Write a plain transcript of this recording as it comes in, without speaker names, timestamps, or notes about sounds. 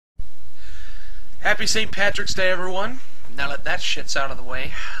Happy St. Patrick's Day, everyone. Now that that shit's out of the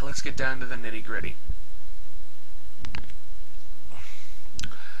way, let's get down to the nitty-gritty.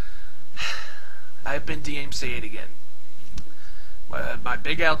 I've been DMCA'd again. My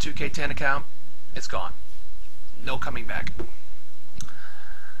BigAl 2K10 account, it's gone. No coming back.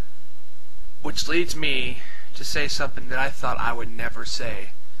 Which leads me to say something that I thought I would never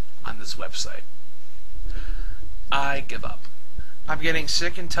say on this website. I give up. I'm getting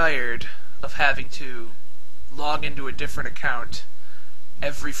sick and tired of having to log into a different account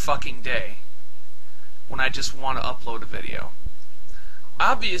every fucking day when I just want to upload a video.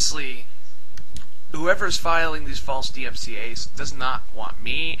 Obviously, whoever's filing these false DMCAs does not want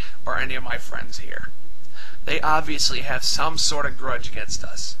me or any of my friends here. They obviously have some sort of grudge against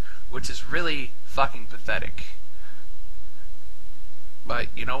us, which is really fucking pathetic. But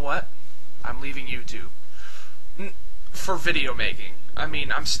you know what? I'm leaving YouTube for video making. I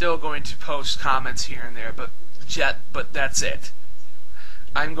mean, I'm still going to post comments here and there, but that's it.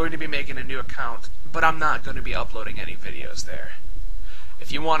 I'm going to be making a new account, but I'm not going to be uploading any videos there.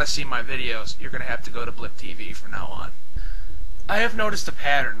 If you want to see my videos, you're going to have to go to Blip TV from now on. I have noticed a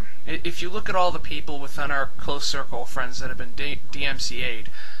pattern. If you look at all the people within our close circle of friends that have been DMCA'd,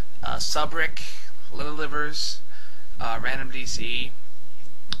 Subrick, Lillylivers, RandomDCE,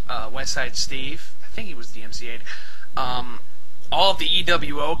 Westside Steve, I think he was DMCA'd, all of the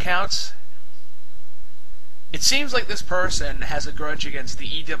EWO accounts, it seems like this person has a grudge against the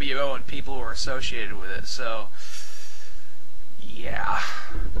EWO and people who are associated with it, so yeah.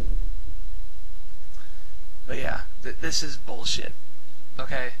 But yeah, this is bullshit,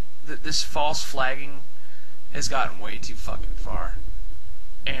 okay? This false flagging has gotten way too fucking far,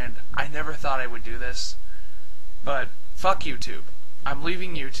 and I never thought I would do this, but fuck YouTube. I'm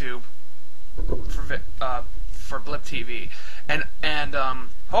leaving YouTube for Blip TV, and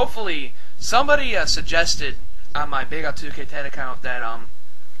hopefully somebody suggested on my BigAl 2K10 account that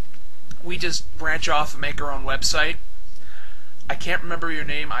we just branch off and make our own website. I can't remember your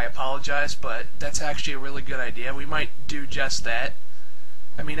name, I apologize, but that's actually a really good idea. We might do just that.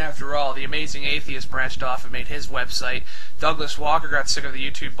 I mean, after all, the Amazing Atheist branched off and made his website. Douglas Walker got sick of the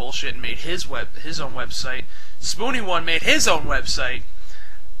YouTube bullshit and made his own website. Spoony One made his own website.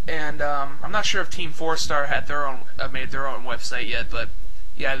 And I'm not sure if Team 4-Star had their own made their own website yet, but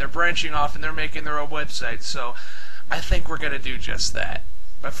yeah, they're branching off and they're making their own website. So I think we're gonna do just that.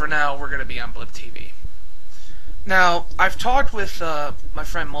 But for now, we're gonna be on Blip TV. Now, I've talked with my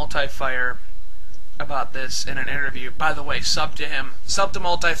friend Multifire about this in an interview. By the way, sub to him. Sub to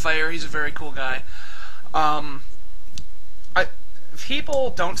Multifire. He's a very cool guy.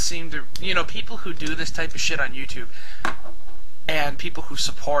 People don't seem to, people who do this type of shit on YouTube and people who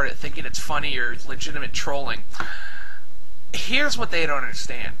support it thinking it's funny or legitimate trolling. Here's what they don't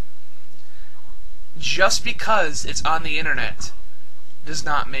understand. Just because it's on the internet does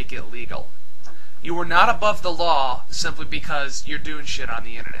not make it legal. You are not above the law simply because you're doing shit on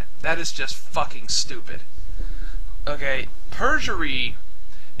the internet. That is just fucking stupid. Okay, perjury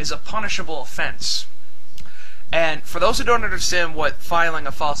is a punishable offense. And for those who don't understand what filing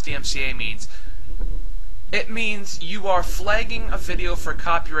a false DMCA means, it means you are flagging a video for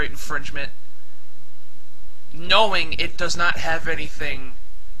copyright infringement knowing it does not have anything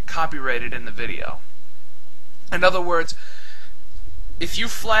copyrighted in the video. In other words, if you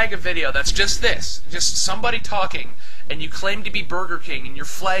flag a video that's just this, just somebody talking, and you claim to be Burger King and you're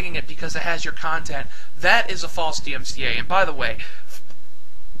flagging it because it has your content, that is a false DMCA. And by the way,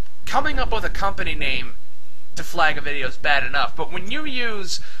 coming up with a company name to flag a video is bad enough, but when you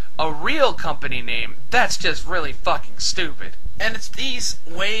use a real company name, that's just really fucking stupid. And it's these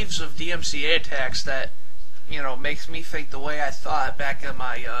waves of DMCA attacks that, makes me think the way I thought back in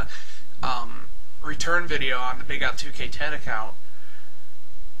my return video on the BigAl 2K10 account.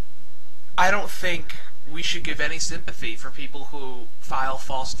 I don't think we should give any sympathy for people who file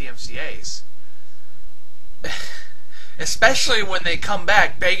false DMCAs. Especially when they come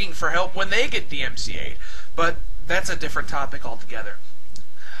back begging for help when they get DMCA'd. But that's a different topic altogether.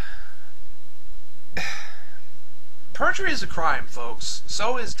 Perjury is a crime, folks.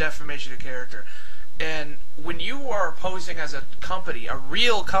 So is defamation of character. And when you are posing as a company, a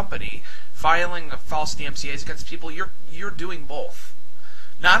real company, filing false DMCAs against people, you're doing both.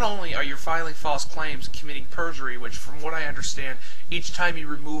 Not only are you filing false claims, committing perjury, which from what I understand, each time you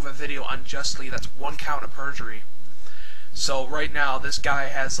remove a video unjustly, that's 1 count of perjury. So right now, this guy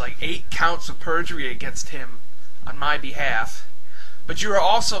has like 8 counts of perjury against him on my behalf. But you are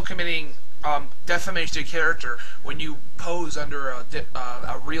also committing defamation of character when you pose under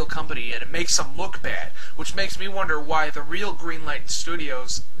a real company and it makes them look bad, which makes me wonder why the real Greenlight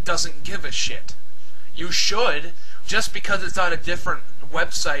Studios doesn't give a shit. You should. Just because it's on a different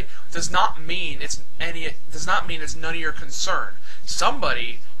website does not mean it's none of your concern.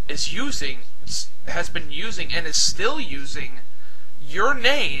 Somebody has been using and is still using your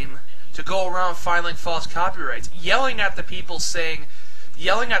name to go around filing false copyrights, yelling at the people,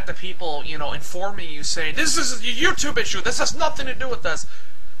 informing you, saying, this is a YouTube issue, this has nothing to do with us.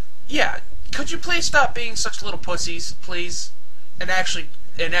 Yeah, could you please stop being such little pussies, please, and actually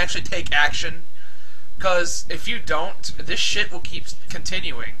take action? Because if you don't, this shit will keep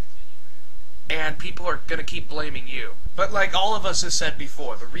continuing, and people are gonna keep blaming you. But like all of us have said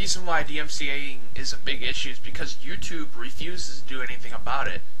before, the reason why DMCAing is a big issue is because YouTube refuses to do anything about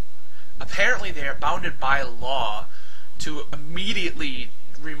it. Apparently they are bounded by law to immediately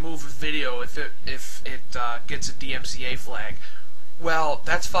remove a video if it gets a DMCA flag. Well,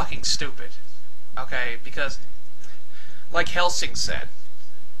 that's fucking stupid. Okay, because like Helsing said,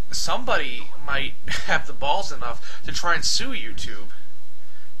 somebody might have the balls enough to try and sue YouTube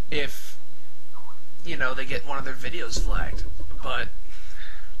if, they get one of their videos flagged. But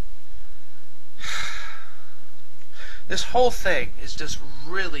this whole thing is just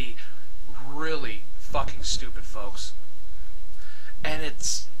really, really fucking stupid, folks. And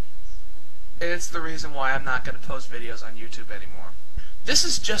it's the reason why I'm not going to post videos on YouTube anymore. This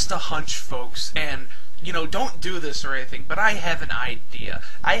is just a hunch, folks, and don't do this or anything, but I have an idea.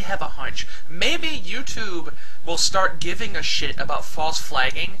 I have a hunch. Maybe YouTube will start giving a shit about false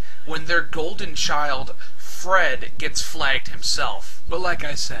flagging when their golden child, Fred, gets flagged himself. But like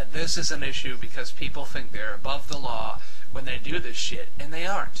I said, this is an issue because people think they're above the law when they do this shit, and they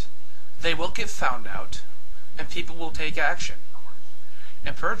aren't. They will get found out, and people will take action.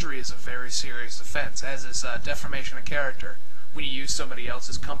 And perjury is a very serious offense, as is defamation of character, when you use somebody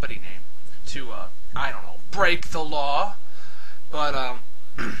else's company name to, break the law. But,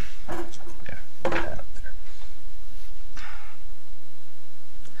 yeah, put that up there.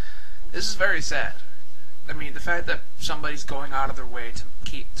 This is very sad. I mean, the fact that somebody's going out of their way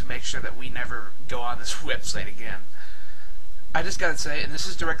to make sure that we never go on this website again. I just gotta say, and this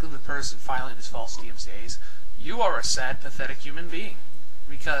is directly to the person filing these false DMCAs, you are a sad, pathetic human being.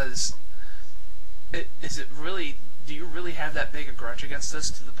 Because, do you really have that big a grudge against us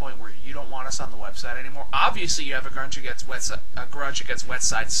to the point where you don't want us on the website anymore? Obviously you have a grudge against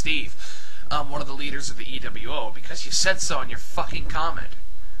Westside Steve, one of the leaders of the EWO, because you said so in your fucking comment.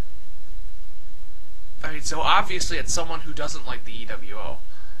 I mean, so obviously it's someone who doesn't like the EWO.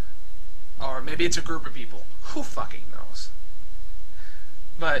 Or maybe it's a group of people. Who fucking knows?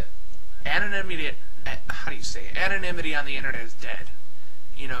 But anonymity on the internet is dead.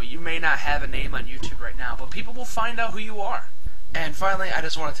 You may not have a name on YouTube right now, but people will find out who you are. And finally, I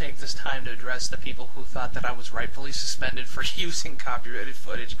just want to take this time to address the people who thought that I was rightfully suspended for using copyrighted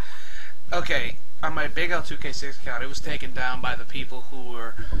footage. Okay, on my BigAl 2K6 account, it was taken down by the people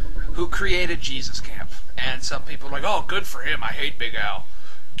who created Jesus Camp. And some people were like, oh, good for him, I hate BigAl.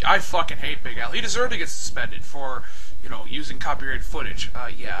 I fucking hate BigAl. He deserved to get suspended for, using copyrighted footage.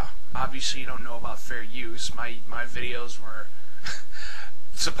 Yeah, obviously you don't know about fair use. My videos were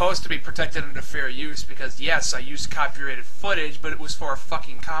supposed to be protected under fair use because, yes, I used copyrighted footage, but it was for a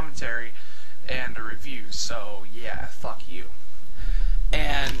fucking commentary and a review, so yeah, fuck you.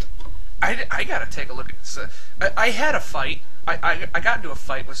 And I gotta take a look at this. I had a fight. I got into a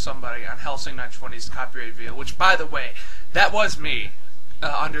fight with somebody on Helsing 920's copyrighted video, which, by the way, that was me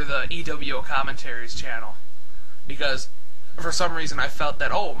under the EWO commentaries channel, because for some reason I felt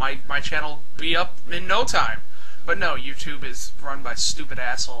that, oh, my channel would be up in no time. But no, YouTube is run by stupid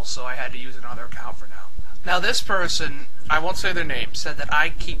assholes, so I had to use another account for now. Now this person, I won't say their name, said that I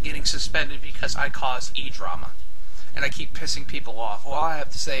keep getting suspended because I cause e-drama. And I keep pissing people off. Well, all I have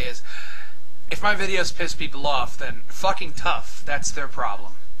to say is, if my videos piss people off, then fucking tough. That's their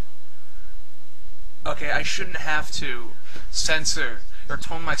problem. Okay, I shouldn't have to censor or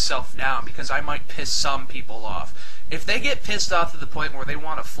tone myself down because I might piss some people off. If they get pissed off to the point where they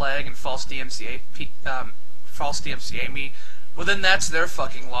want a flag and false DMCA me, well then that's their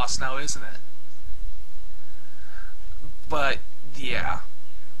fucking loss now, isn't it? But yeah,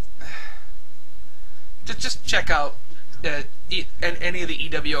 just check out any of the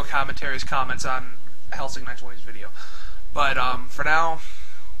EWO commentaries comments on Helsing 920's video. But for now,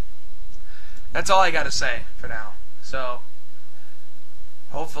 that's all I gotta say for now. So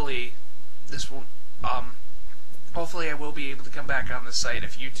hopefully hopefully I will be able to come back on the site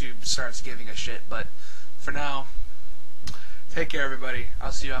if YouTube starts giving a shit. But for now, take care, everybody.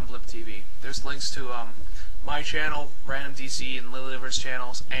 I'll see you on Blip TV. There's links to my channel, RandomDCE, and Lillyliver's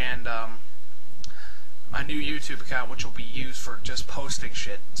channels, and my new YouTube account, which will be used for just posting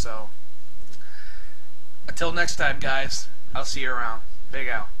shit. So, Until next time, guys. I'll see you around. Big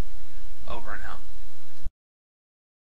Al.